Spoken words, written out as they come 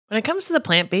When it comes to the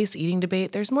plant-based eating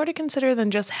debate, there's more to consider than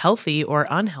just healthy or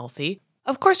unhealthy.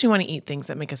 Of course, we want to eat things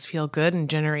that make us feel good and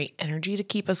generate energy to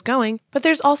keep us going, but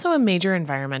there's also a major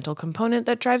environmental component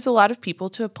that drives a lot of people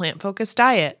to a plant-focused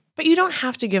diet. But you don't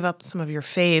have to give up some of your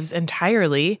faves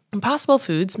entirely. Impossible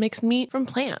Foods makes meat from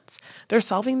plants. They're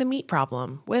solving the meat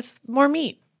problem with more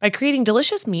meat. By creating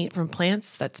delicious meat from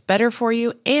plants that's better for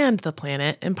you and the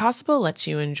planet, Impossible lets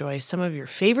you enjoy some of your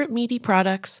favorite meaty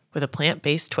products with a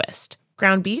plant-based twist.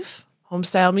 Ground beef,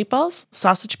 home-style meatballs,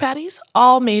 sausage patties,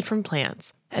 all made from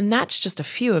plants. And that's just a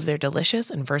few of their delicious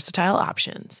and versatile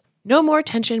options. No more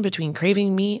tension between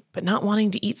craving meat but not wanting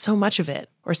to eat so much of it,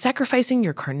 or sacrificing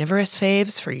your carnivorous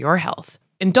faves for your health.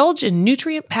 Indulge in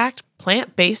nutrient-packed,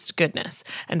 plant-based goodness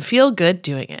and feel good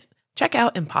doing it. Check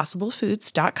out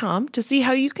impossiblefoods.com to see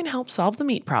how you can help solve the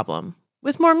meat problem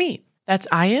with more meat. That's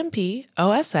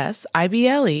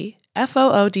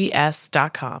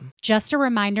IMPOSSIBLEFOODS.com. Just a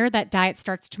reminder that Diet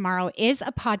Starts Tomorrow is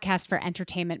a podcast for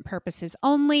entertainment purposes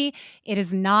only. It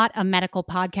is not a medical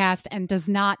podcast and does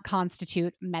not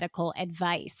constitute medical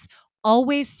advice.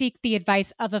 Always seek the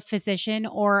advice of a physician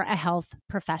or a health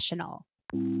professional.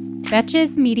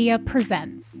 Betches Media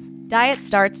presents Diet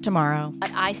Starts Tomorrow.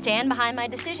 But I stand behind my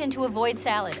decision to avoid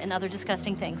salad and other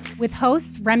disgusting things. with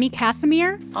hosts Remy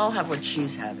Casimir, I'll have what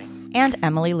she's having. And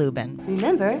Emily Lubin.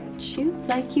 Remember, chew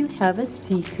like you'd have a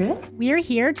secret. we're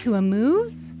here to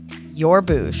amuse. Your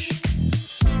boosh.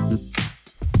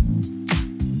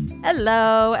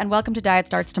 Hello, and welcome to Diet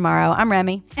Starts Tomorrow. I'm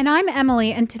Remy. And I'm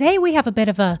Emily, and today we have a bit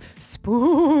of a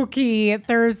spooky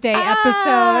Thursday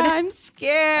episode. I'm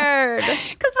scared.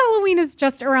 Because Halloween is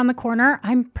just around the corner.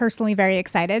 I'm personally very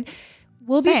excited.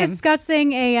 We'll be Same.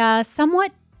 discussing a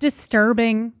somewhat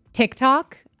disturbing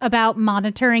TikTok about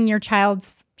monitoring your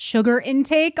child's sugar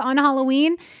intake on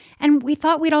Halloween. And we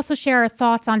thought we'd also share our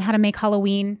thoughts on how to make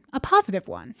Halloween a positive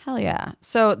one. Hell yeah.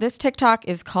 So this TikTok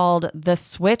is called The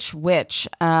Switch Witch,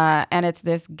 and it's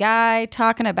this guy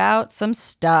talking about some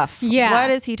stuff. Yeah. What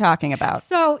is he talking about?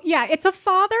 So, yeah, it's a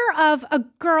father of a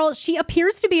girl. She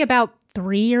appears to be about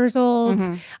 3 years old.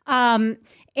 And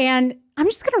I'm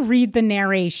just going to read the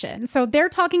narration. So they're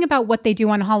talking about what they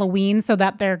do on Halloween so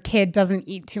that their kid doesn't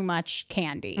eat too much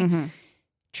candy.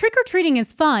 Trick-or-treating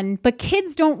is fun, but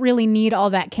kids don't really need all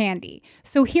that candy.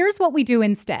 So here's what we do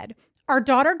instead. Our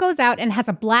daughter goes out and has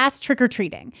a blast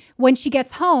trick-or-treating. When she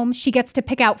gets home, she gets to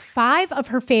pick out 5 of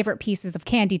her favorite pieces of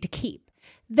candy to keep.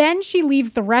 Then she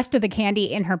leaves the rest of the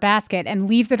candy in her basket and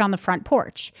leaves it on the front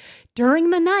porch.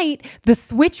 During the night, the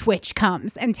Switch Witch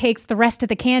comes and takes the rest of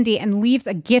the candy and leaves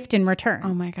a gift in return.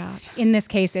 Oh my God. In this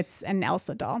case, it's an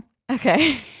Elsa doll.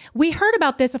 Okay. We heard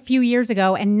about this a few years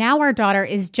ago, and now our daughter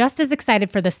is just as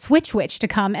excited for the Switch Witch to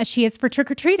come as she is for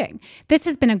trick-or-treating. This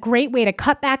has been a great way to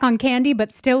cut back on candy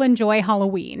but still enjoy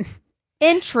Halloween.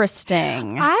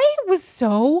 Interesting. I was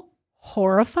so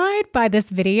horrified by this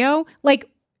video. Like,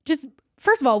 just,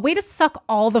 first of all, way to suck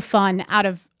all the fun out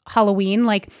of Halloween.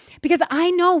 Like, because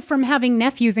I know from having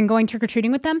nephews and going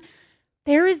trick-or-treating with them,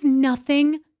 there is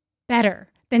nothing better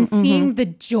than seeing the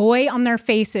joy on their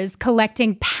faces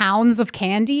collecting pounds of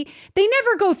candy. They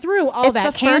never go through all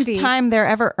that candy. It's the first time they're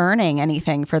ever earning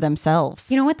anything for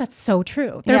themselves. You know what? That's so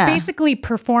true. They're basically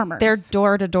performers. They're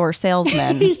door-to-door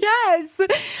salesmen. Yes.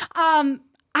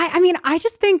 I mean, I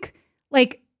just think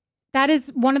like that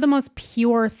is one of the most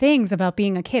pure things about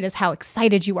being a kid is how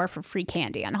excited you are for free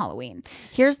candy on Halloween.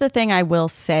 Here's the thing I will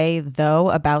say, though,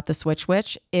 about the Switch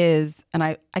Witch is, and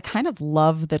I kind of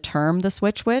love the term the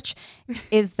Switch Witch,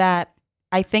 is that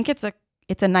I think it's a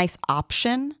nice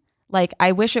option. Like,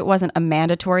 I wish it wasn't a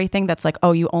mandatory thing that's like,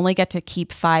 oh, you only get to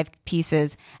keep 5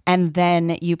 pieces and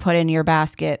then you put in your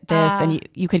basket this and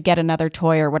you could get another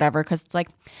toy or whatever. Because it's like,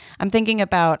 I'm thinking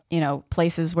about,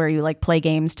 places where you like play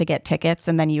games to get tickets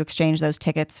and then you exchange those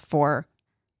tickets for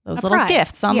those little prize.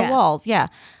 gifts on the walls. Yeah.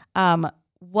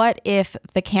 What if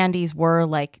the candies were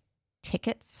like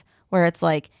tickets where it's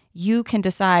like, you can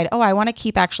decide, oh, I want to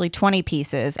keep actually 20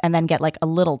 pieces and then get like a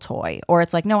little toy. Or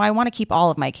it's like, no, I want to keep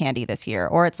all of my candy this year.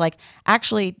 Or it's like,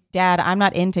 actually, Dad, I'm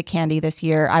not into candy this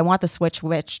year. I want the Switch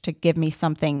Witch to give me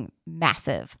something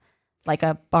massive, like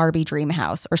a Barbie dream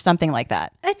house or something like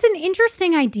that. It's an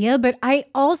interesting idea, but I'm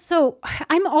also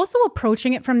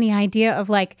approaching it from the idea of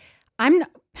like,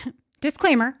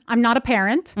 disclaimer, I'm not a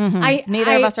parent.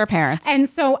 Neither of us are parents. And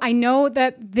so I know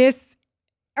that this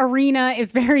arena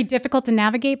is very difficult to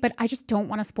navigate, but I just don't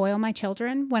want to spoil my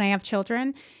children when I have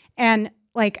children. And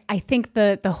like, I think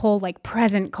the whole like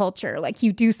present culture, like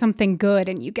you do something good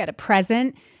and you get a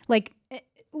present, like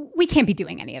we can't be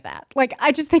doing any of that. Like,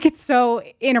 I just think it's so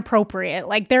inappropriate.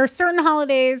 Like there are certain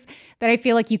holidays that I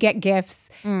feel like you get gifts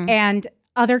and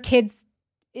other kids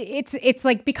it's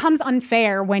like becomes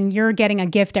unfair when you're getting a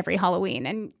gift every Halloween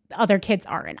and other kids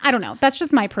aren't. I don't know. That's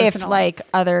just my personal. If like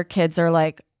other kids are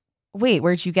like, wait,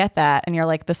 where'd you get that? And you're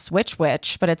like, the Switch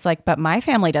Witch. But it's like, but my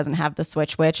family doesn't have the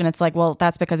Switch Witch. And it's like, well,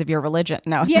 that's because of your religion.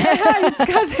 No. Yeah, it's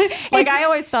because like I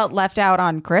always felt left out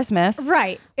on Christmas.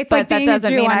 Right. It's but like that being a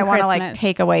doesn't Jew mean on I want to like Christmas.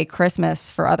 take away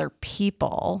Christmas for other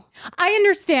people. I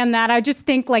understand that. I just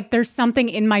think like there's something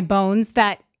in my bones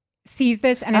that sees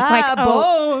this and it's like,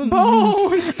 bones.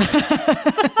 There's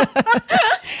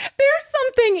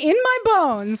something in my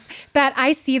bones that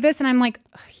I see this and I'm like,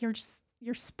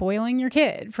 you're spoiling your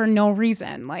kid for no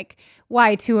reason. Like,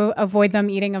 why? To avoid them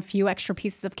eating a few extra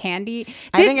pieces of candy?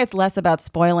 I think it's less about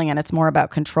spoiling and it's more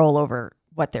about control over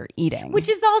what they're eating. Which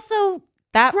is also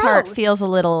that part gross. feels a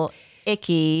little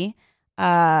icky.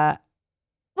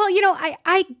 Well, you know,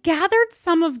 I gathered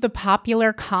some of the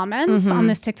popular comments on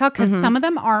this TikTok because some of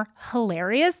them are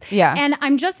hilarious. Yeah. And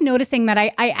I'm just noticing that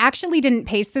I actually didn't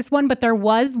paste this one, but there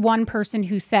was one person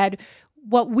who said,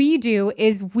 what we do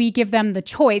is we give them the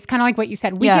choice, kind of like what you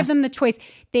said. We give them the choice.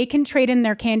 They can trade in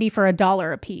their candy for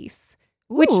 $1 a piece.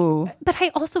 Ooh. But I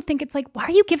also think it's like, why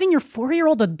are you giving your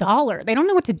 4-year-old $1? They don't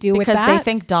know what to do with that. Because they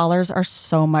think dollars are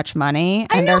so much money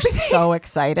and they're so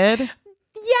excited.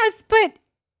 Yes, but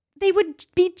they would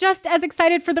be just as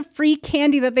excited for the free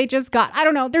candy that they just got. I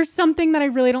don't know. There's something that I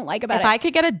really don't like about If it. I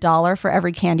could get $1 for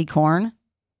every candy corn,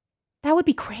 That would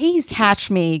be crazy.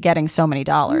 catch me getting so many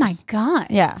dollars. Oh my God.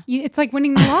 Yeah. It's like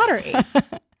winning the lottery.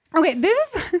 Okay,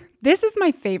 this is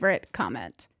my favorite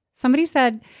comment. Somebody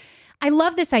said, I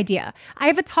love this idea. I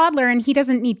have a toddler and he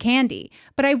doesn't need candy,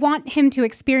 but I want him to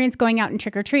experience going out and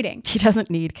trick-or-treating. He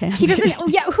doesn't need candy. He doesn't,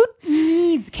 who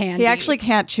needs candy? He actually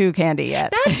can't chew candy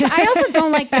yet. I also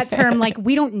don't like that term, like,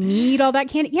 we don't need all that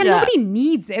candy. Yeah, nobody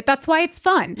needs it. That's why it's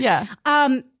fun. Yeah.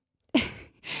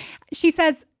 She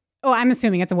says, I'm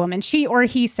assuming it's a woman. She or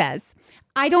he says,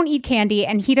 I don't eat candy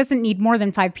and he doesn't need more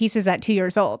than 5 pieces at 2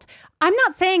 years old. I'm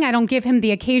not saying I don't give him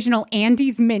the occasional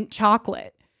Andes mint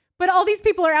chocolate, but all these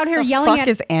people are out here yelling Fuck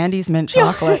is Andy's mint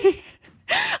chocolate? I'm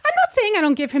not saying I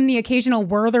don't give him the occasional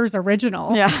Werther's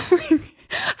original. Yeah.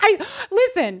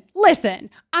 Listen.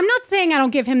 I'm not saying I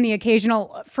don't give him the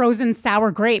occasional frozen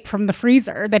sour grape from the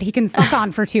freezer that he can suck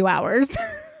on for 2 hours.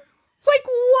 Like,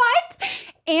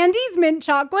 what? Andy's mint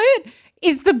chocolate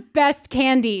is the best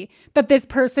candy that this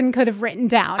person could have written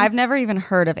down. I've never even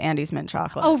heard of Andy's mint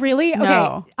chocolate. Oh, really? Okay.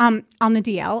 No. On the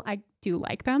DL, I do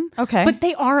like them. Okay. But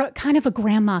they are kind of a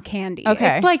grandma candy.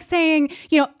 Okay. It's like saying,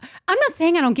 I'm not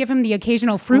saying I don't give him the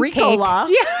occasional fruit cake. Ricola.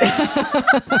 Yeah.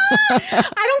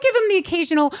 I don't give him the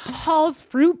occasional Hall's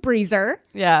fruit breezer.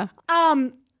 Yeah.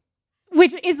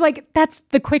 Which is like, that's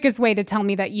the quickest way to tell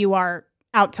me that you are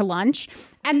out to lunch.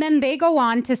 And then they go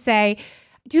on to say,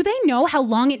 do they know how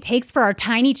long it takes for our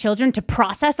tiny children to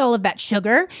process all of that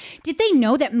sugar? Did they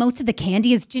know that most of the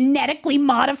candy is genetically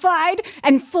modified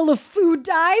and full of food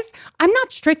dyes? I'm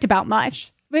not strict about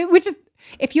much, which is,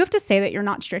 if you have to say that you're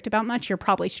not strict about much, you're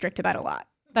probably strict about a lot.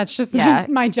 That's just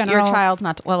my general. Your child's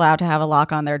not allowed to have a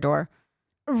lock on their door.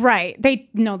 Right. They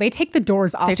take the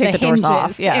doors off. They take the hinges doors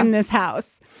off, yeah. in this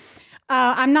house.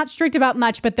 I'm not strict about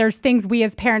much, but there's things we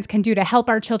as parents can do to help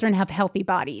our children have healthy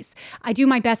bodies. I do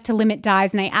my best to limit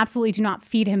dyes, and I absolutely do not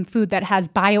feed him food that has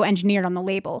bioengineered on the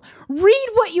label. Read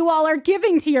what you all are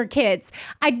giving to your kids.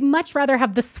 I'd much rather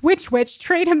have the Switch Witch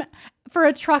trade him for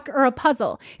a truck or a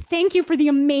puzzle. Thank you for the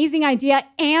amazing idea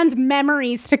and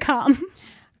memories to come.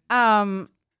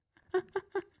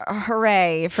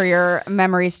 Hooray for your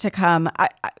memories to come.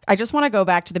 I just want to go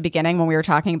back to the beginning when we were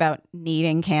talking about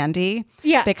needing candy.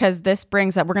 Yeah. Because this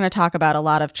brings up, we're going to talk about a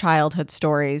lot of childhood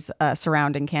stories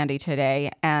surrounding candy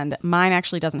today. And mine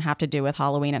actually doesn't have to do with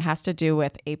Halloween. It has to do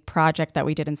with a project that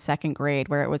we did in 2nd grade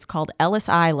where it was called Ellis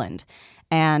Island.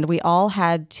 And we all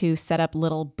had to set up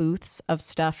little booths of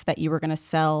stuff that you were going to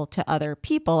sell to other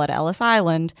people at Ellis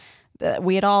Island.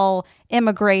 We had all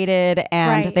immigrated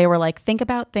and Right. they were like, think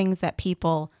about things that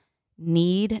people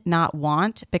need, not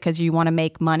want, because you want to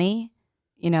make money,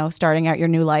 starting out your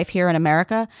new life here in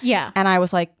America. Yeah. And I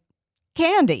was like,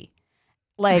 candy.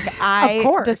 Like I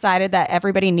course. decided that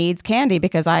everybody needs candy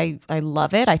because I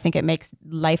love it. I think it makes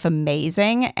life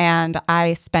amazing. And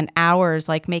I spent hours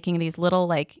like making these little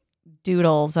like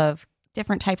doodles of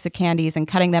different types of candies and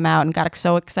cutting them out and got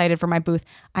so excited for my booth.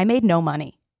 I made no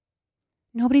money.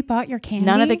 Nobody bought your candy?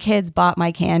 None of the kids bought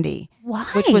my candy. Why?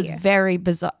 Which was very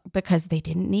bizarre because they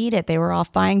didn't need it. They were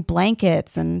off buying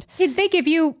blankets and Did they give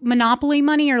you Monopoly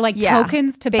money or like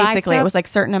tokens to buy stuff? basically it was like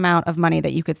certain amount of money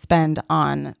that you could spend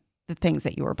on the things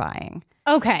that you were buying.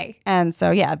 Okay. And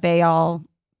so they all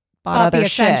bought Bought other the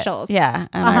shit. essentials. Yeah,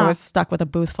 and Uh-huh. I was stuck with a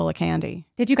booth full of candy.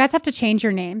 Did you guys have to change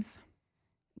your names?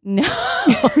 No.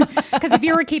 Because if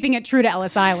you were keeping it true to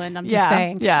Ellis Island, I'm just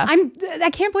saying. Yeah. I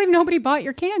can't believe nobody bought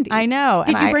your candy. I know.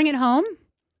 Did you bring it home?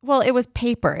 Well, it was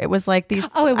paper. It was like these.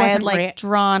 Oh, it I had wasn't like real.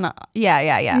 drawn.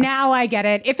 Yeah. Now I get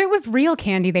it. If it was real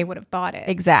candy, they would have bought it.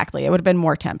 Exactly. It would have been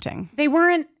more tempting. They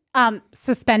weren't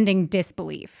suspending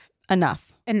disbelief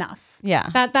Enough. Yeah.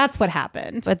 That's what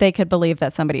happened. But they could believe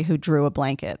that somebody who drew a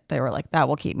blanket, they were like, that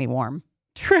will keep me warm.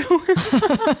 True.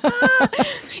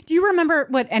 Do you remember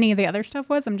what any of the other stuff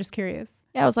was? I'm just curious.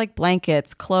 Yeah, it was like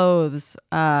blankets, clothes,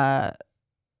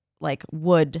 like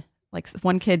wood. Like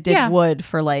one kid did wood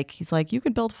for like, he's like, you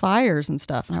could build fires and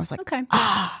stuff. And I was like, Okay.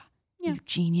 You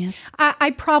genius.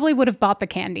 I probably would have bought the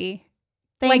candy.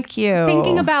 Thank you.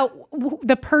 Thinking about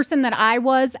the person that I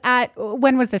was at,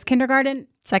 when was this, kindergarten?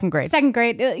 Second grade. Second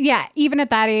grade. Yeah, even at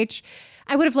that age,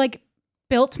 I would have like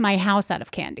built my house out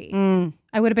of candy.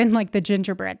 I would have been like the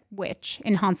gingerbread witch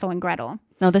in Hansel and Gretel.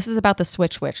 No, this is about the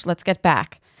Switch Witch. Let's get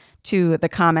back to the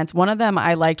comments. One of them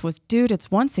I liked was, dude, it's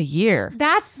once a year.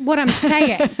 That's what I'm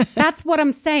saying. That's what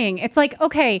I'm saying. It's like,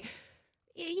 okay,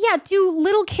 yeah, do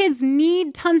little kids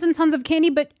need tons and tons of candy?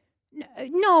 But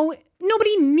no,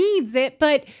 nobody needs it.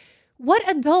 But what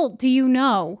adult do you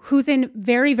know who's in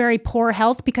very, very poor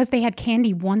health because they had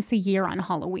candy once a year on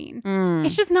Halloween?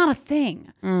 It's just not a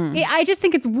thing. I just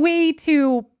think it's way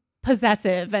too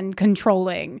possessive and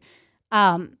controlling.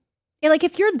 Like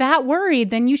if you're that worried,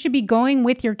 then you should be going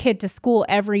with your kid to school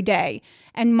every day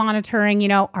and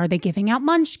monitoring, are they giving out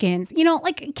munchkins?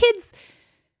 Like kids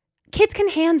can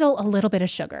handle a little bit of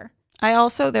sugar.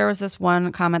 There was this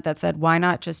one comment that said, why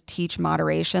not just teach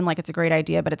moderation? Like it's a great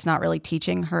idea, but it's not really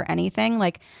teaching her anything.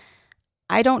 Like,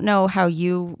 I don't know how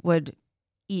you would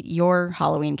eat your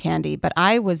Halloween candy, but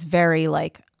I was very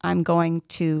like, I'm going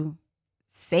to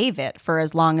save it for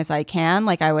as long as I can.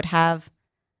 Like I would have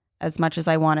as much as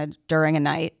I wanted during a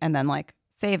night and then like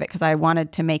save it because I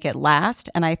wanted to make it last.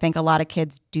 And I think a lot of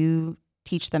kids do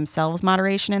teach themselves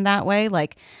moderation in that way.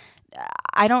 Like,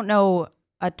 I don't know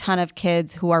a ton of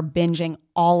kids who are binging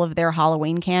all of their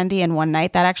Halloween candy in one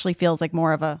night. That actually feels like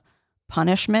more of a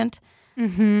punishment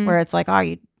where it's like, oh,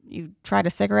 you tried a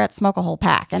cigarette, smoke a whole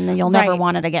pack, and then you'll never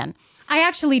want it again. I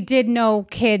actually did know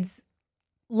kids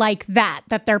like that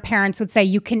their parents would say,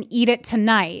 you can eat it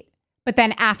tonight, but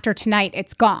then after tonight,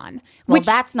 it's gone. Well,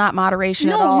 that's not moderation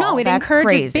at all. No, it That's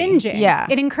encourages crazy. binging. Yeah.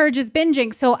 It encourages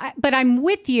binging. So, but I'm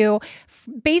with you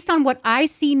based on what I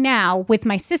see now with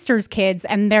my sister's kids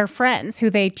and their friends who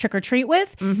they trick or treat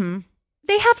with.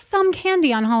 They have some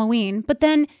candy on Halloween, but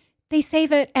then they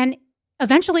save it and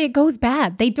eventually it goes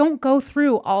bad. They don't go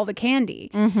through all the candy.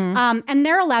 And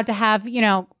they're allowed to have,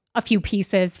 a few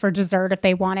pieces for dessert if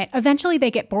they want it. Eventually they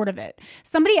get bored of it.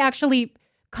 Somebody actually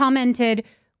commented,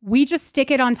 we just stick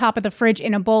it on top of the fridge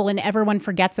in a bowl and everyone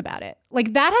forgets about it.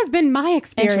 Like that has been my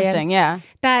experience. Interesting, yeah.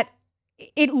 That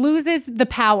it loses the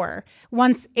power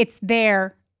once it's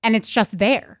there and it's just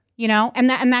there, And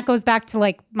that goes back to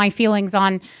like my feelings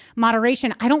on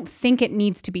moderation. I don't think it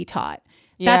needs to be taught.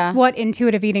 Yeah. That's what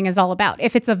intuitive eating is all about.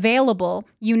 If it's available,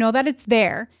 you know that it's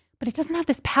there, but it doesn't have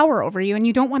this power over you and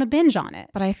you don't want to binge on it.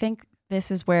 But I think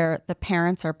this is where the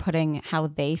parents are putting how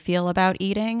they feel about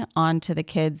eating onto the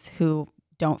kids who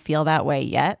don't feel that way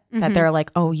yet. That they're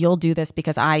like, oh, you'll do this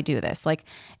because I do this. Like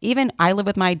even I live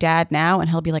with my dad now and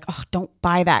he'll be like, oh, don't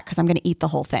buy that because I'm going to eat the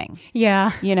whole thing.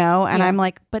 Yeah. And I'm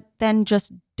like, but then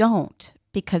just don't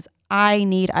because I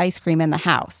need ice cream in the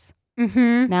house.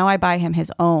 Now I buy him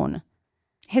his own.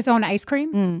 His own ice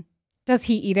cream? Does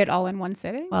he eat it all in one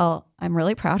sitting? Well, I'm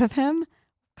really proud of him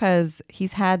because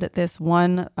he's had this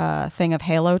one thing of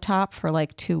Halo Top for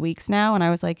like 2 weeks now. And I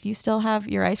was like, you still have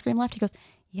your ice cream left? He goes,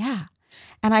 yeah.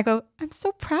 And I go, I'm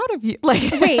so proud of you. Like,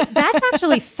 wait, that's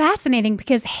actually fascinating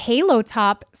because Halo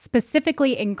Top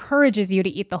specifically encourages you to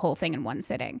eat the whole thing in one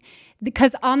sitting.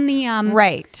 Because on the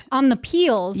on the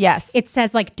peels, yes, it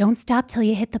says like, don't stop till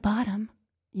you hit the bottom.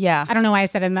 Yeah. I don't know why I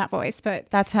said it in that voice, but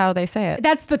that's how they say it.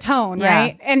 That's the tone, yeah.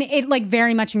 right? And it like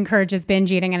very much encourages binge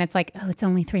eating. And it's like, oh, it's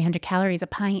only 300 calories a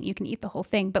pint. You can eat the whole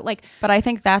thing. But I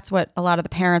think that's what a lot of the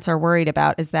parents are worried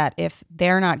about is that if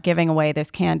they're not giving away this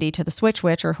candy to the Switch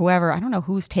Witch or whoever, I don't know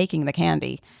who's taking the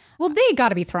candy. Well, they got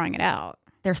to be throwing it out.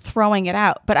 They're throwing it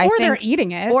out, but they're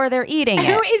eating it. Or they're eating it.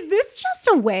 Is this just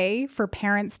a way for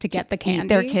parents to get the candy? Eat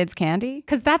their kids' candy?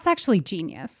 Because that's actually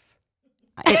genius.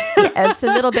 It's a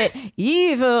little bit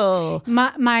evil.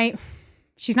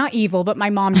 She's not evil, but my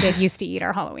mom did used to eat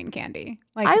our Halloween candy.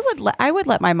 Like I would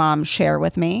let my mom share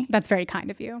with me. That's very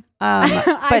kind of you.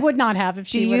 I would not have if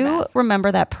she would have. Do you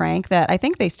remember that prank that I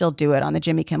think they still do it on the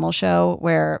Jimmy Kimmel show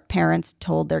where parents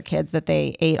told their kids that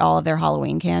they ate all of their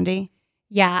Halloween candy?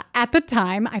 Yeah, at the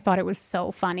time, I thought it was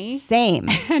so funny. Same.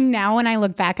 And now when I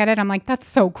look back at it, I'm like, that's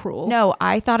so cruel. No,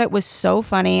 I thought it was so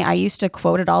funny. I used to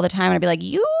quote it all the time and I'd be like,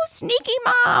 you sneaky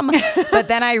mom. But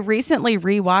then I recently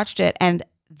rewatched it and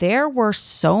there were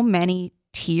so many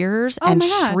tears and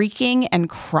shrieking and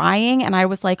crying. And I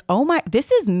was like, oh my,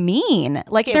 this is mean.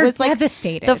 Like it They're was like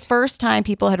devastated. the first time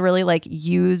people had really like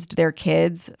used their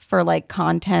kids for like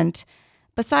content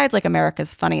besides like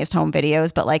America's Funniest Home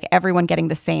Videos, but like everyone getting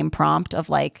the same prompt of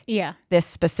like this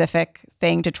specific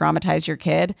thing to traumatize your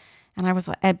kid. And I was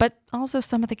like, but also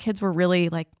some of the kids were really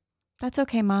like, that's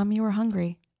okay, mom, you were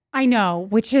hungry. I know,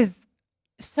 which is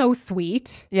so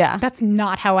sweet. Yeah. That's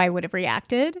not how I would have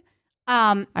reacted.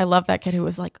 I love that kid who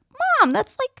was like, mom,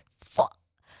 that's like 5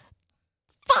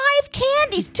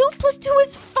 candies. 2 + 2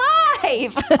 is 5. I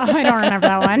don't remember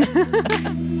that one.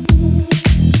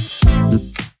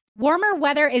 Warmer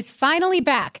weather is finally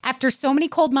back. After so many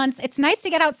cold months, it's nice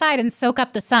to get outside and soak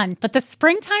up the sun, but the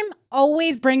springtime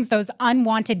always brings those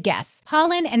unwanted guests,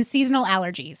 pollen and seasonal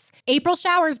allergies. April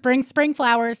showers bring spring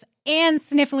flowers and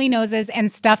sniffly noses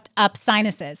and stuffed up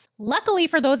sinuses. Luckily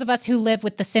for those of us who live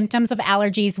with the symptoms of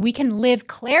allergies, we can live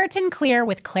Claritin Clear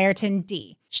with Claritin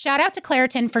D. Shout out to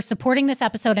Claritin for supporting this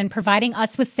episode and providing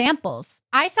us with samples.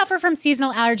 I suffer from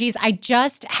seasonal allergies. I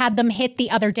just had them hit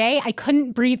the other day. I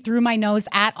couldn't breathe through my nose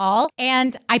at all.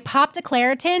 And I popped a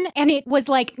Claritin and it was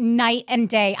like night and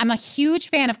day. I'm a huge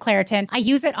fan of Claritin. I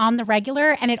use it on the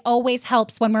regular and it always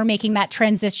helps when we're making that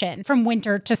transition from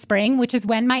winter to spring, which is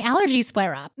when my allergies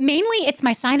flare up. Mainly it's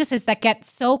my sinuses that get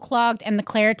so clogged and the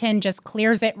Claritin just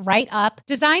clears it right up.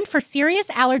 Designed for serious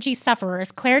allergy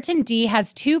sufferers, Claritin D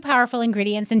has 2 powerful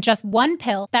ingredients in just 1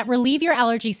 pill that relieve your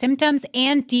allergy symptoms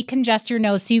and decongest your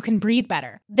nose so you can breathe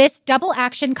better. This double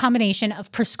action combination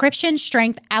of prescription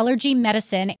strength allergy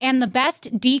medicine and the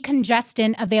best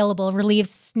decongestant available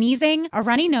relieves sneezing, a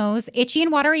runny nose, itchy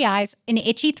and watery eyes, an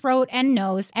itchy throat and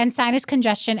nose, and sinus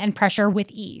congestion and pressure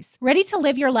with ease. Ready to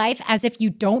live your life as if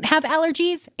you don't have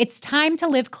allergies? It's time to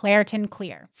live Claritin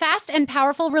Clear. Fast and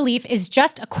powerful relief is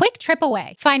just a quick trip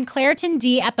away. Find Claritin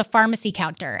D at the pharmacy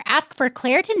counter. Ask for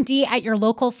Claritin D at your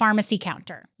local pharmacy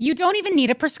counter. You don't even need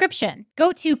a prescription.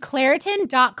 Go to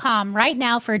Claritin.com right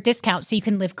now for a discount so you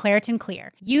can live Claritin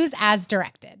Clear. Use as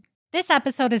directed. This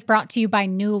episode is brought to you by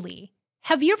Nuuly.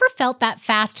 Have you ever felt that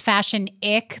fast fashion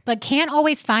ick, but can't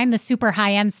always find the super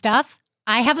high-end stuff?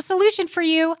 I have a solution for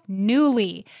you,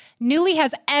 Nuuly. Nuuly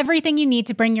has everything you need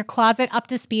to bring your closet up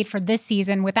to speed for this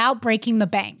season without breaking the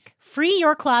bank. Free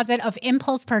your closet of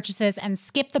impulse purchases and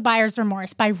skip the buyer's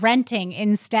remorse by renting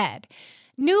instead.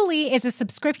 Nuuly is a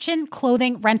subscription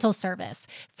clothing rental service.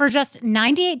 For just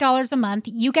 $98 a month,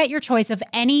 you get your choice of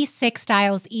any 6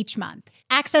 styles each month.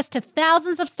 Access to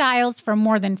thousands of styles from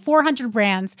more than 400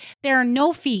 brands. There are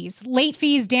no fees, late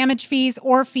fees, damage fees,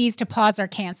 or fees to pause or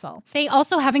cancel. They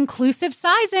also have inclusive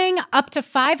sizing up to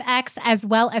 5X as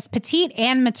well as petite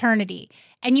and maternity.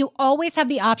 And you always have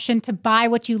the option to buy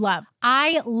what you love.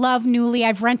 I love Nuuly.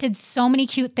 I've rented so many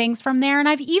cute things from there, and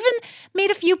I've even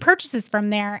made a few purchases from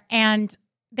there, and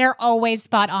they're always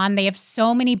spot on. They have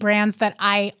so many brands that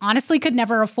I honestly could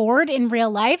never afford in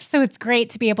real life, so it's great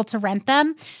to be able to rent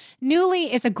them. Nuuly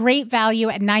is a great value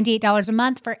at $98 a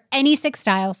month for any 6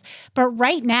 styles, but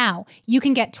right now, you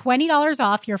can get $20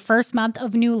 off your first month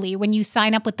of Nuuly when you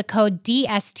sign up with the code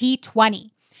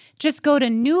DST20. Just go to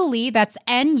Nuuly, that's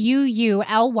NUULY.com,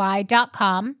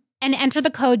 and enter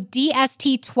the code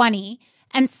DST20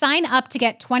 and sign up to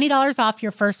get $20 off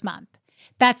your first month.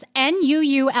 That's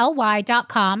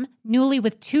NUULY.com, Nuuly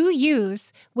with 2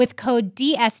 U's, with code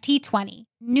DST20.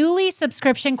 Nuuly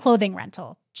subscription clothing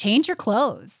rental. Change your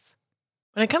clothes.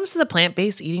 When it comes to the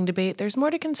plant-based eating debate, there's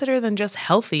more to consider than just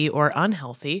healthy or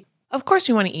unhealthy. Of course,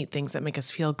 we want to eat things that make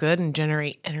us feel good and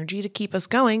generate energy to keep us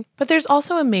going, but there's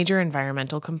also a major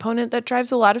environmental component that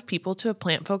drives a lot of people to a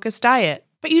plant-focused diet.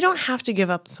 But you don't have to give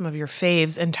up some of your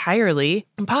faves entirely.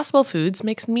 Impossible Foods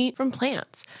makes meat from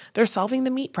plants. They're solving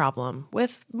the meat problem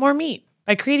with more meat.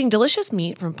 By creating delicious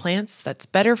meat from plants that's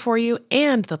better for you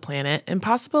and the planet,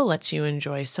 Impossible lets you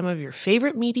enjoy some of your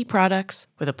favorite meaty products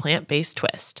with a plant-based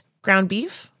twist. Ground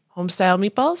beef, home-style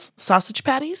meatballs, sausage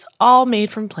patties, all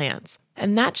made from plants.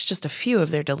 And that's just a few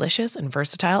of their delicious and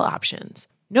versatile options.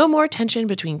 No more tension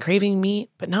between craving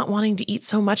meat but not wanting to eat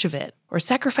so much of it, or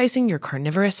sacrificing your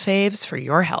carnivorous faves for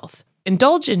your health.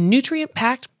 Indulge in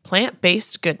nutrient-packed,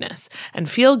 plant-based goodness and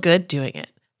feel good doing it.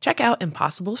 Check out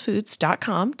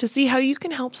ImpossibleFoods.com to see how you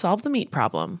can help solve the meat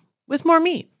problem with more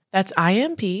meat. That's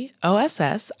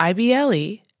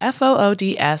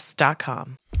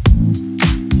ImpossibleFoods.com.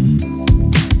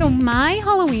 So my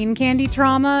Halloween candy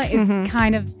trauma is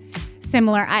kind of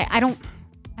similar. I don't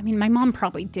I mean, my mom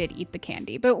probably did eat the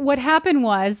candy, but what happened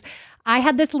was I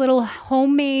had this little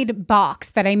homemade box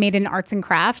that I made in arts and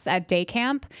crafts at day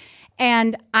camp.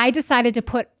 And I decided to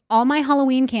put all my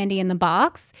Halloween candy in the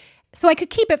box so I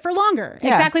could keep it for longer. Yeah.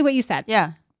 Exactly what you said.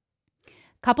 Yeah.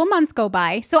 Couple months go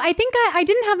by. So I think I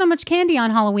didn't have that much candy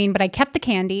on Halloween, but I kept the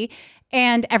candy.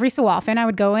 And every so often I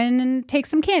would go in and take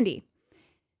some candy.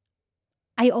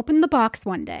 I opened the box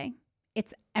one day.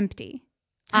 It's empty.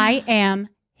 I am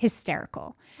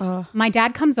hysterical. My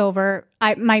dad comes over.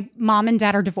 My mom and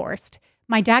dad are divorced.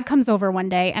 My dad comes over one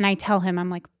day and I tell him, I'm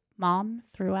like, Mom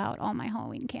threw out all my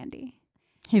Halloween candy.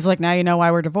 He's like, now you know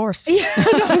why we're divorced. Yeah,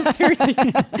 no, seriously.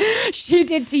 She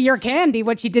did to your candy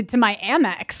what she did to my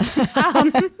Amex.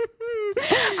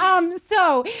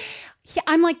 So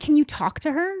I'm like, can you talk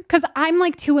to her? Because I'm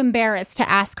like too embarrassed to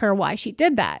ask her why she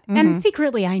did that. And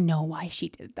secretly, I know why she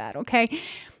did that, okay?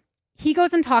 He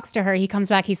goes and talks to her. He comes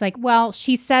back. He's like, well,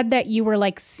 she said that you were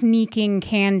like sneaking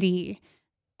candy.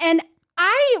 And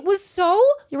I was so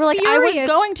You were like, furious. I was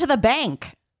going to the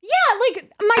bank. Yeah,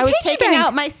 like my I was piggy taking bank.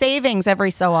 out my savings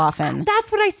every so often.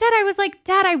 That's what I said. I was like,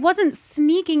 Dad, I wasn't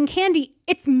sneaking candy.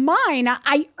 It's mine.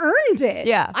 I earned it.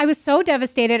 Yeah. I was so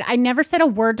devastated. I never said a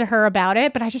word to her about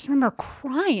it, but I just remember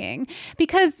crying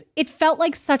because it felt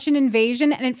like such an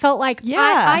invasion and it felt like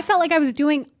I felt like I was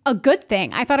doing a good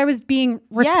thing. I thought I was being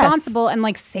responsible and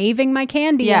like saving my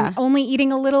candy and only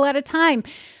eating a little at a time.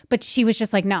 But she was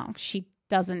just like, no, she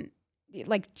doesn't.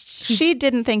 Like She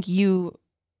didn't think you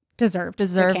deserved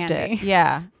deserved the candy. it.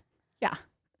 Yeah. Yeah.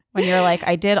 When you're like,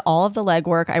 I did all of the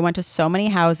legwork. I went to so many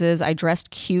houses. I dressed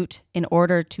cute in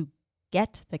order to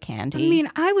get the candy. I mean,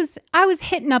 I was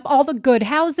hitting up all the good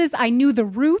houses. I knew the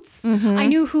Roots. I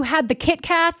knew who had the Kit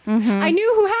Kats. I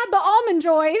knew who had the Almond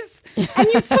Joys. And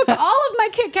you took all of my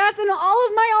Kit Kats and all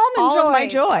of my Almond Joys. All of my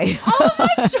joy. All of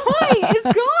my joy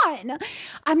is gone.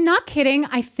 I'm not kidding.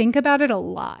 I think about it a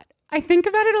lot.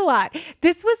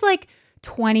 This was like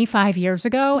 25 years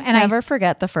ago. And Never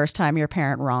forget the first time your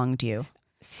parent wronged you.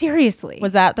 Seriously.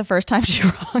 Was that the first time she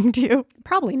wronged you?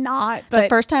 Probably not. But The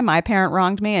first time my parent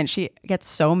wronged me, and she gets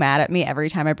so mad at me every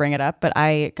time I bring it up, but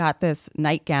I got this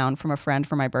nightgown from a friend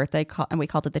for my birthday, and we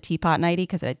called it the teapot nightie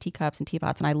because it had teacups and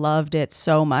teapots, and I loved it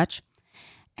so much.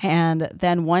 And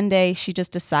then one day she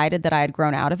just decided that I had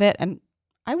grown out of it, and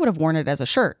I would have worn it as a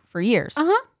shirt for years.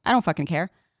 I don't fucking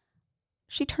care.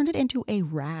 She turned it into a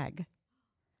rag.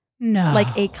 no.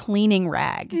 Like a cleaning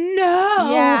rag.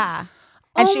 no. Yeah.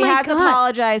 And Oh she my has God.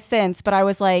 apologized since, but I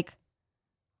was like,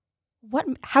 what?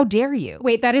 How dare you?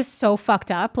 Wait, that is so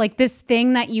fucked up. Like this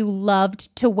thing that you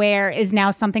loved to wear is now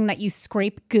something that you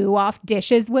scrape goo off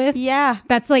dishes with. Yeah.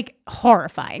 That's like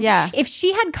horrifying. Yeah. If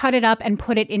she had cut it up and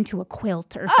put it into a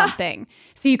quilt or something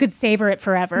so you could savor it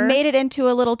forever. Made it into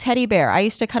a little teddy bear. I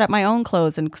used to cut up my own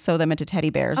clothes and sew them into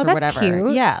teddy bears or that's whatever.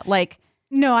 cute. Yeah. Like,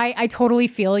 No, I totally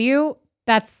feel you.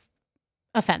 That's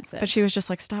offensive. but she was just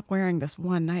like, stop wearing this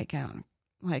one nightgown.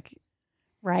 Like,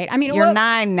 right. I mean, you're well,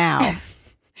 9 now.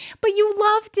 but you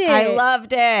loved it. I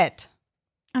loved it.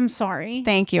 I'm sorry.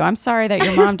 Thank you. I'm sorry that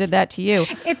your mom did that to you.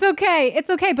 It's okay. It's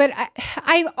okay. But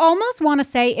I almost want to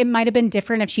say it might have been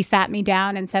different if she sat me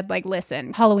down and said, like,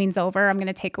 listen, Halloween's over. I'm going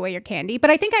to take away your candy. But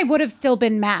I think I would have still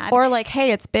been mad. Or like,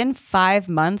 hey, it's been 5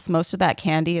 months. Most of that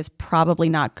candy is probably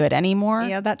not good anymore.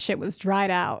 yeah, that shit was dried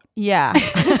out. Yeah.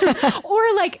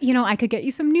 Or like, I could get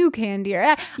you some new candy. Or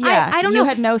Yeah. I don't you know.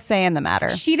 had no say in the matter.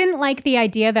 She didn't like the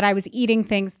idea that I was eating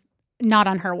things not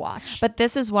on her watch. But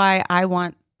this is why I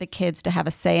want the kids to have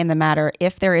a say in the matter.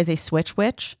 If there is a switch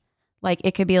witch, like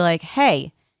it could be like,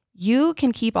 hey, you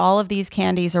can keep all of these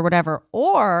candies or whatever.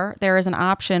 Or there is an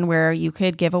option where you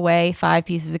could give away 5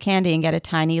 pieces of candy and get a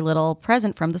tiny little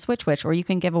present from the switch witch. Or you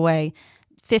can give away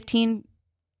 15,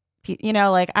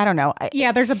 like, I don't know.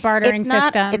 yeah, there's a bartering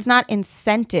system. It's not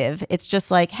incentive. It's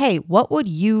just like, hey, what would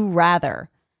you rather?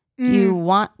 Do you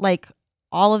want like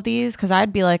all of these? Because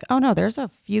I'd be like, oh no, there's a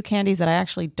few candies that I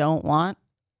actually don't want.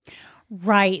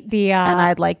 right. And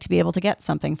I'd like to be able to get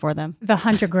something for them. The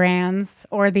 100 grands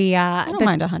or the I don't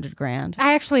mind $100,000.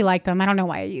 I actually like them. I don't know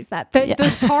why I use that. The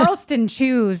Charleston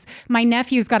chews. My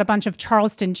nephew's got a bunch of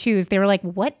Charleston chews. They were like,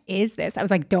 what is this? I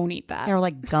was like, don't eat that. They were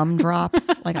like gumdrops.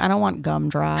 Like, I don't want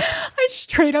gumdrops. I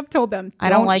straight up told them, I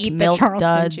don't like eat Milk the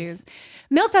Charleston Duds. chews.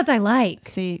 Milk Duds I like.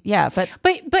 See, yeah, but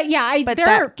Yeah,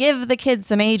 that give the kids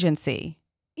some agency.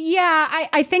 Yeah,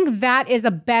 I think that is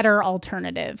a better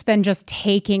alternative than just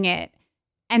taking it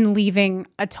and leaving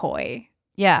a toy.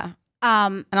 Yeah.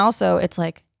 Um, And also, it's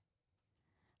like,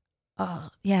 oh,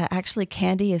 yeah, actually,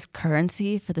 candy is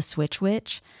currency for the Switch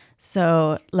Witch.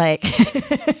 So like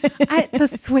The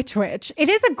Switch Witch. It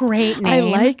is a great name. I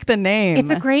like the name.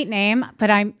 It's a great name, but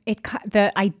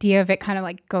the idea of it kind of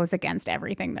like goes against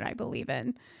everything that I believe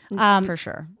in. For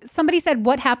sure. Somebody said,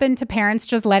 what happened to parents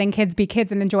just letting kids be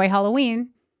kids and enjoy Halloween?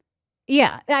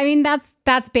 Yeah, I mean, that's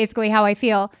basically how I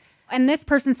feel. And this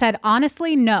person said,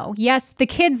 honestly, no. Yes, the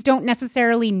kids don't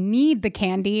necessarily need the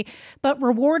candy, but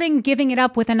rewarding giving it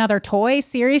up with another toy,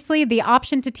 seriously, the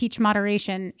option to teach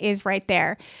moderation is right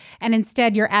there. And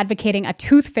instead, you're advocating a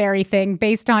tooth fairy thing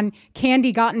based on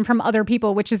candy gotten from other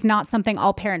people, which is not something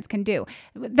all parents can do.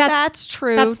 That's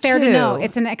true. That's fair too. to know.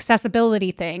 It's an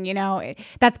accessibility thing, you know.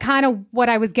 That's kind of what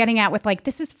I was getting at with like,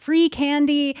 this is free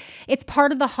candy. It's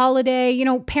part of the holiday. You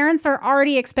know, parents are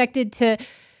already expected to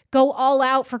go all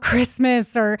out for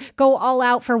Christmas or go all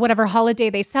out for whatever holiday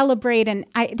they celebrate. And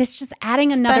this is just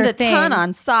adding another Spend a thing. ton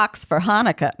on socks for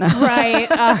Hanukkah. Right.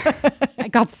 I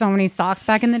got so many socks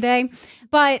back in the day.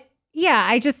 But yeah,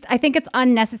 I think it's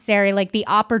unnecessary. Like the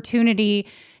opportunity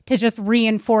to just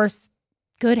reinforce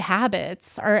good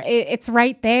habits, or it's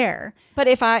right there. But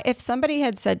if somebody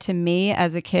had said to me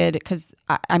as a kid, because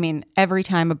I mean, every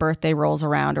time a birthday rolls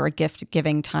around or a gift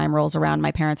giving time rolls around,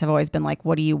 my parents have always been like,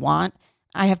 what do you want?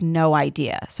 I have no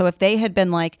idea. So if they had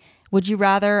been like, would you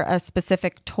rather a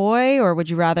specific toy or would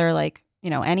you rather like, you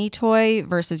know, any toy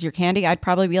versus your candy? I'd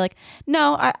probably be like,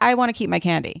 no, I want to keep my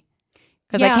candy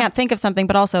because I can't think of something,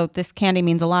 but also this candy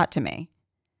means a lot to me.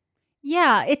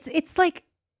 Yeah, it's like,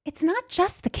 it's not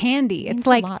just the candy. It It's means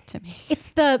like a lot to me.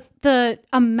 It's the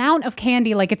amount of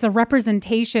candy. Like it's a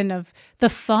representation of the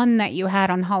fun that you had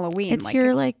on Halloween. It's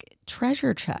your like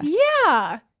treasure chest.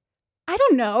 Yeah. I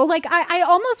don't know. Like I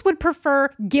almost would prefer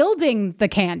gilding the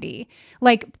candy.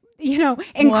 Like, you know,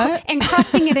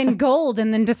 encrusting it in gold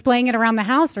and then displaying it around the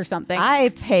house or something. I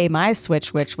pay my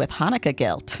Switch Witch with Hanukkah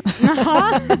guilt.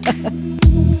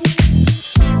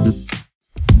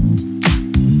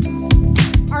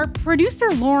 Our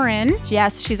producer, Lauren.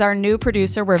 Yes, she's our new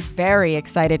producer. We're very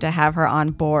excited to have her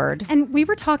on board. And we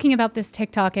were talking about this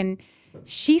TikTok and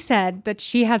she said that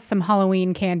she has some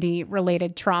Halloween candy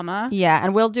related trauma. Yeah,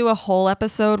 and we'll do a whole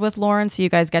episode with Lauren so you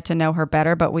guys get to know her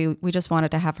better, but we just wanted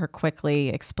to have her quickly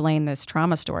explain this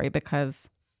trauma story because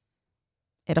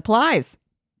it applies.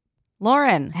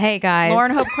 Lauren. Hey, guys.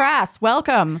 Lauren Hope Crass,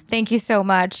 welcome. Thank you so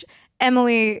much.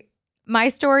 Emily, my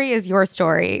story is your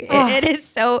story. It is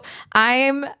so,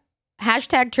 I'm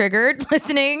 #triggered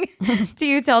listening to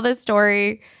you tell this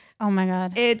story. Oh my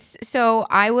God. So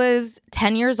I was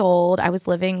 10 years old. I was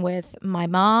living with my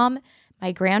mom,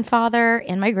 my grandfather,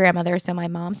 and my grandmother. So my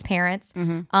mom's parents.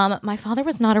 My father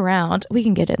was not around. We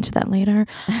can get into that later.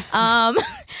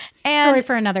 And Story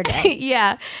for another day.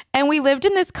 yeah. And we lived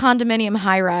in this condominium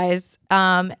high rise.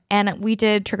 And we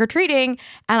did trick or treating.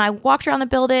 And I walked around the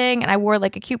building and I wore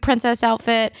like a cute princess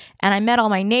outfit. And I met all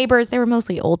my neighbors. They were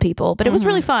mostly old people, but it was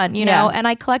really fun, you know? And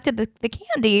I collected the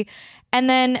candy. And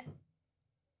then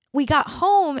we got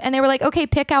home and they were like, okay,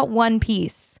 pick out one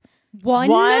piece.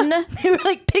 One? They were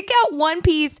like, pick out one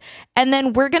piece and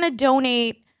then we're going to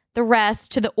donate the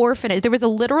rest to the orphanage. There was a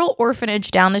literal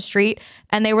orphanage down the street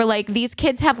and they were like, these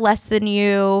kids have less than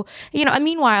you. You know, and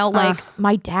meanwhile, like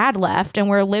my dad left and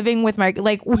we're living with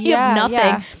we have nothing.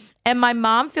 Yeah. And my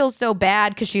mom feels so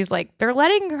bad because she's like, they're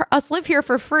letting us live here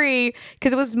for free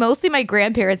because it was mostly my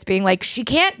grandparents being like, she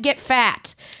can't get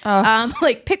fat.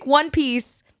 Like pick one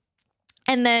piece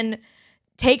and then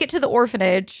take it to the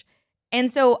orphanage.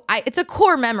 And so it's a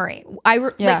core memory.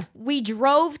 Like, we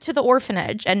drove to the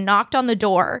orphanage and knocked on the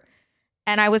door.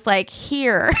 And I was like,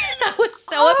 here. And I was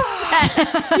so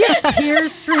upset. Yes,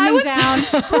 tears streaming down.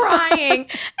 Crying.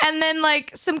 And then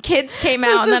like some kids came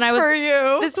out. And then I was, for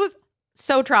you. This was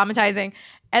so traumatizing.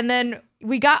 And then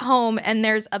we got home and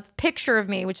there's a picture of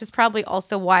me, which is probably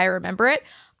also why I remember it.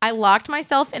 I locked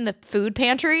myself in the food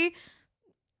pantry.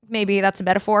 Maybe that's a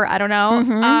metaphor. I don't know.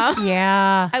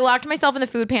 Yeah. I locked myself in the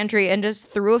food pantry and just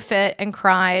threw a fit and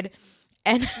cried.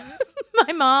 And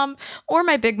my mom or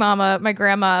my big mama, my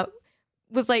grandma,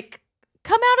 was like,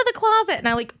 come out of the closet. And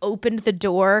I like opened the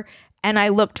door and I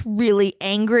looked really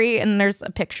angry. And there's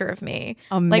a picture of me,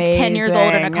 like 10 years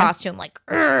old in a costume, like,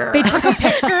 "Urgh." They took a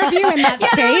picture of you in that Yeah,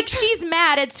 they're state? like, she's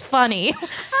mad. It's funny.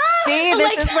 See,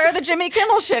 this is where the Jimmy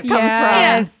Kimmel shit comes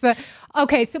Yes.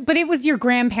 Okay, so but it was your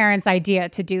grandparents' idea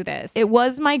to do this. It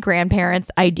was my grandparents'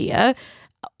 idea.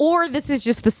 Or this is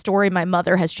just the story my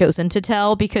mother has chosen to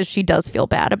tell because she does feel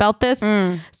bad about this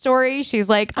story. She's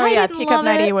like, from. Oh, yeah, Teacup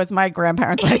Nighty was my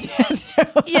grandparents' idea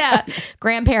too. Yeah,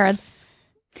 grandparents.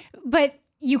 But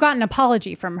you got an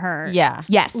apology from her. Yeah.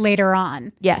 Yes. Later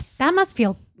on. Yes. That must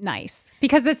feel nice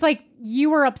because it's like you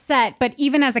were upset, but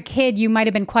even as a kid, you might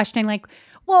have been questioning, like,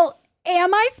 well,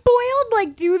 am I spoiled?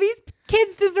 Like, do these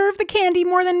kids deserve the candy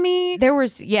more than me? There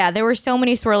were so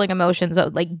many swirling emotions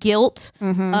of like guilt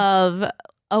of,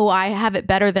 oh, I have it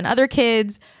better than other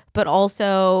kids, but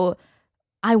also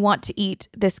I want to eat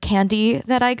this candy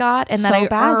that I got and that I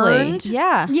earned.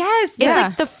 Yeah. Yes. It's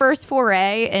like the first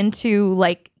foray into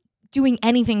like doing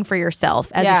anything for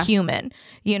yourself as a human,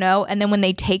 you know? And then when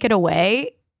they take it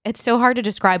away, it's so hard to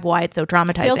describe why it's so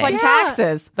traumatizing. Feels like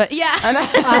taxes. But yeah, I'm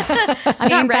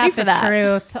not ready for that.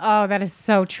 Truth. Oh, that is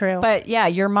so true. But yeah,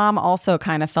 your mom also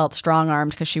kind of felt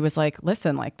strong-armed because she was like,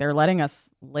 listen, like they're letting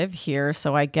us live here,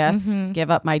 so I guess give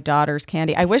up my daughter's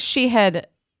candy. I wish she had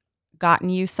gotten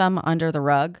you some under the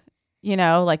rug, you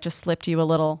know, like just slipped you a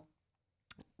little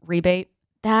rebate.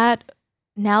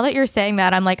 Now that you're saying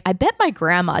that, I'm like, I bet my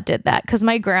grandma did that because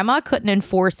my grandma couldn't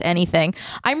enforce anything.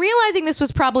 I'm realizing this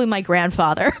was probably my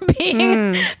grandfather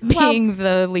being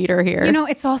the leader here. You know,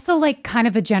 it's also like kind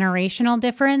of a generational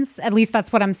difference. At least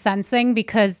that's what I'm sensing,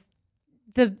 because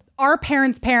our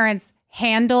parents'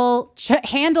 handled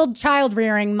child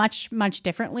rearing much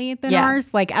differently than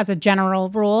ours. Like as a general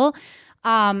rule,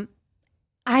 I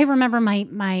remember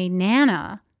my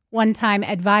Nana one time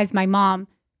advised my mom,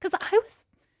 because I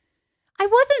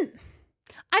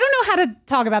don't know how to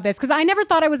talk about this because I never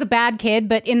thought I was a bad kid,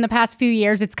 but in the past few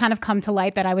years, it's kind of come to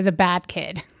light that I was a bad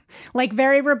kid. Like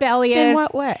very rebellious. In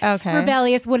what way? Okay.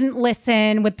 Rebellious, wouldn't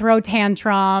listen, would throw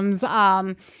tantrums.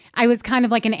 I was kind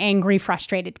of like an angry,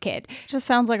 frustrated kid. Just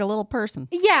sounds like a little person.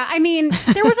 Yeah, I mean,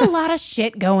 there was a lot of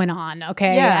shit going on,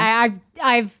 okay? Yeah.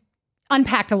 I've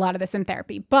unpacked a lot of this in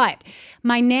therapy, but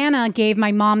my Nana gave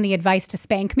my mom the advice to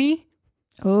spank me.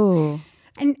 Ooh.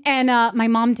 And my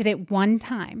mom did it one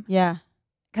time. Yeah.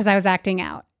 Because I was acting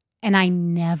out, and I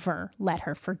never let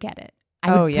her forget it.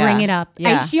 I would bring it up.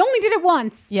 Yeah. She only did it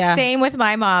once. Yeah. Same with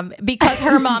my mom because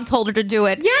her mom told her to do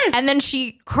it. Yes. And then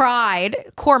she cried.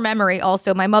 Core memory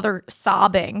also, my mother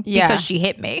sobbing because she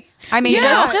hit me. I mean,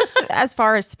 Yeah. just as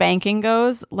far as spanking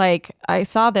goes, like I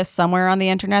saw this somewhere on the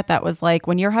internet that was like,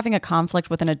 when you're having a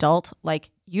conflict with an adult, like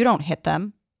you don't hit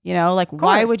them. You know, like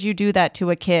why would you do that to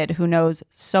a kid who knows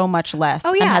so much less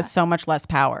and has so much less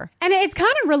power? And it's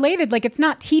kind of related. Like it's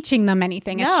not teaching them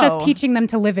anything. It's just teaching them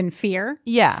to live in fear.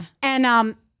 Yeah.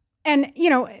 And you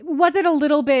know, was it a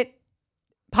little bit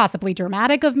possibly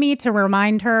dramatic of me to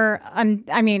remind her?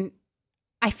 I mean,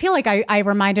 I feel like I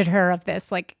reminded her of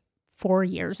this like 4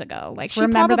 years ago. Like she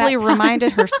remember probably that time?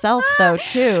 reminded herself though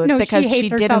too, No, because she hates she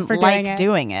herself didn't for like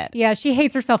doing it. Yeah, she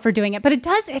hates herself for doing it. But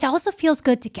it also feels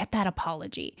good to get that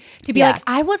apology. To be like,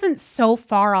 I wasn't so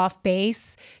far off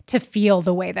base to feel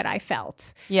the way that I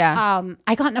felt. Yeah.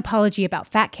 I got an apology about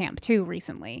Fat Camp too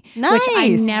recently. Nice. Which I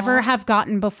never have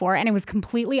gotten before. And it was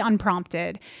completely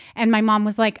unprompted. And my mom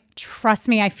was like, trust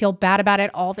me, I feel bad about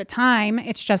it all the time.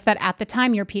 It's just that at the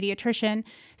time, your pediatrician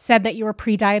said that you were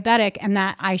pre-diabetic and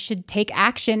that I should take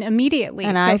action immediately.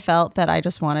 And I felt that I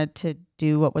just wanted to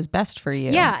do what was best for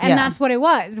you. Yeah, and that's what it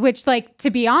was, which, like,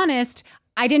 to be honest,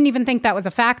 I didn't even think that was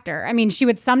a factor. I mean, she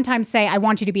would sometimes say, I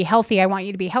want you to be healthy, I want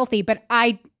you to be healthy, but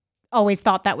I always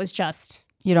thought that was just...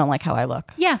 You don't like how I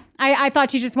look. Yeah, I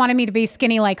thought she just wanted me to be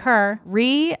skinny like her.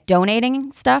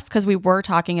 Donating stuff, because we were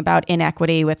talking about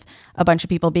inequity with a bunch of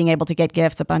people being able to get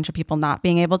gifts, a bunch of people not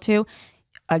being able to.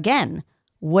 Again,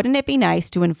 wouldn't it be nice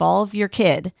to involve your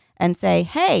kid and say,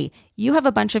 hey, you have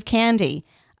a bunch of candy.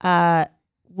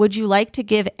 Would you like to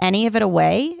give any of it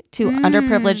away to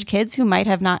underprivileged kids who might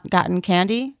have not gotten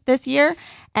candy this year?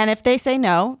 And if they say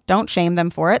no, don't shame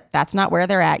them for it. That's not where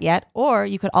they're at yet. Or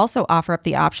you could also offer up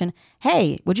the option,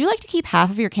 hey, would you like to keep half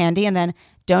of your candy and then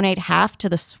donate half to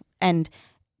the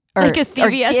like a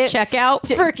CVS checkout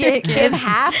for give kids.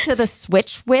 half to the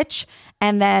Switch Witch,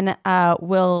 and then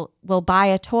we'll buy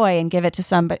a toy and give it to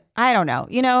somebody. I don't know.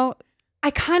 You know, I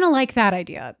kind of like that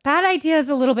idea. That idea is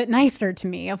a little bit nicer to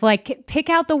me, of like, pick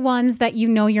out the ones that you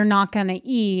know you're not going to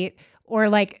eat, or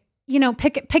like, you know,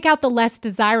 pick out the less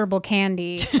desirable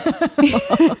candy.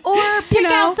 Or pick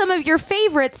out some of your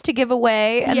favorites to give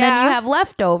away, and then you have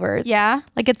leftovers. Yeah.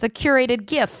 Like it's a curated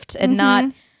gift and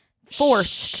not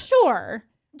forced. Sure.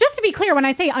 Just to be clear, when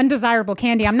I say undesirable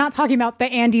candy, I'm not talking about the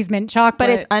Andes mint chocolate. but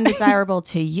it's undesirable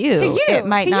to you. To you, It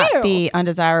might to not you. be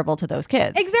undesirable to those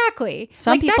kids. Exactly.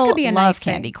 Some Like, people that could be a love nice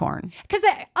candy corn. Because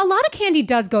a lot of candy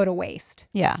does go to waste,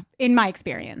 Yeah, in my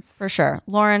experience. for sure.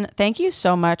 Lauren, thank you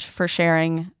so much for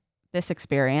sharing this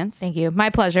experience. Thank you.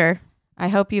 My pleasure. I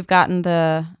hope you've gotten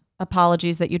the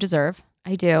apologies that you deserve.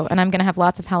 I do. And I'm going to have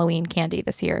lots of Halloween candy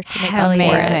this year to make up for it.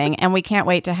 Amazing. And we can't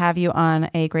wait to have you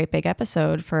on a great big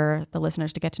episode for the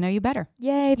listeners to get to know you better.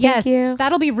 Yay. Yes, Thank you.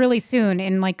 that'll be really soon,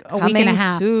 in like a week and a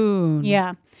half. Soon.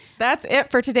 Yeah. That's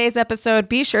it for today's episode.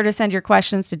 Be sure to send your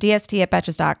questions to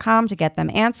dst@betches.com to get them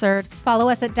answered. Follow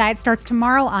us at Diet Starts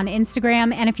Tomorrow on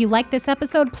Instagram. And if you like this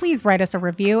episode, please write us a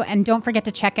review. And don't forget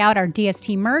to check out our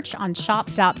DST merch on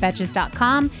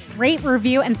shop.betches.com. Rate,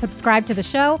 review, and subscribe to the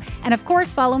show. And of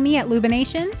course, follow me at Lubination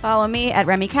Follow me at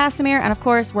Remy Casimir. And of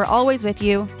course, we're always with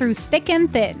you. through thick and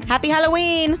thin. Happy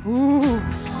Halloween!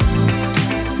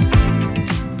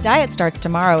 Diet Starts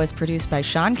Tomorrow is produced by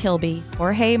Sean Kilby,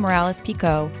 Jorge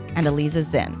Morales-Pico, and Eliza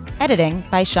Zinn. Editing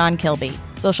by Sean Kilby.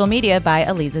 Social media by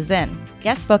Eliza Zinn.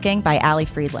 Guest booking by Ali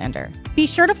Friedlander. Be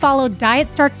sure to follow Diet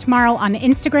Starts Tomorrow on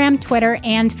Instagram, Twitter,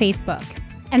 and Facebook.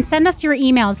 And send us your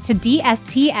emails to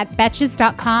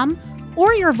dst@betches.com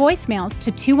or your voicemails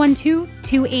to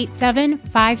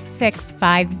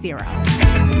 212-287-5650.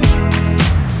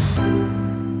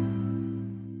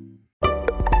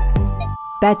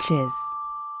 Betches.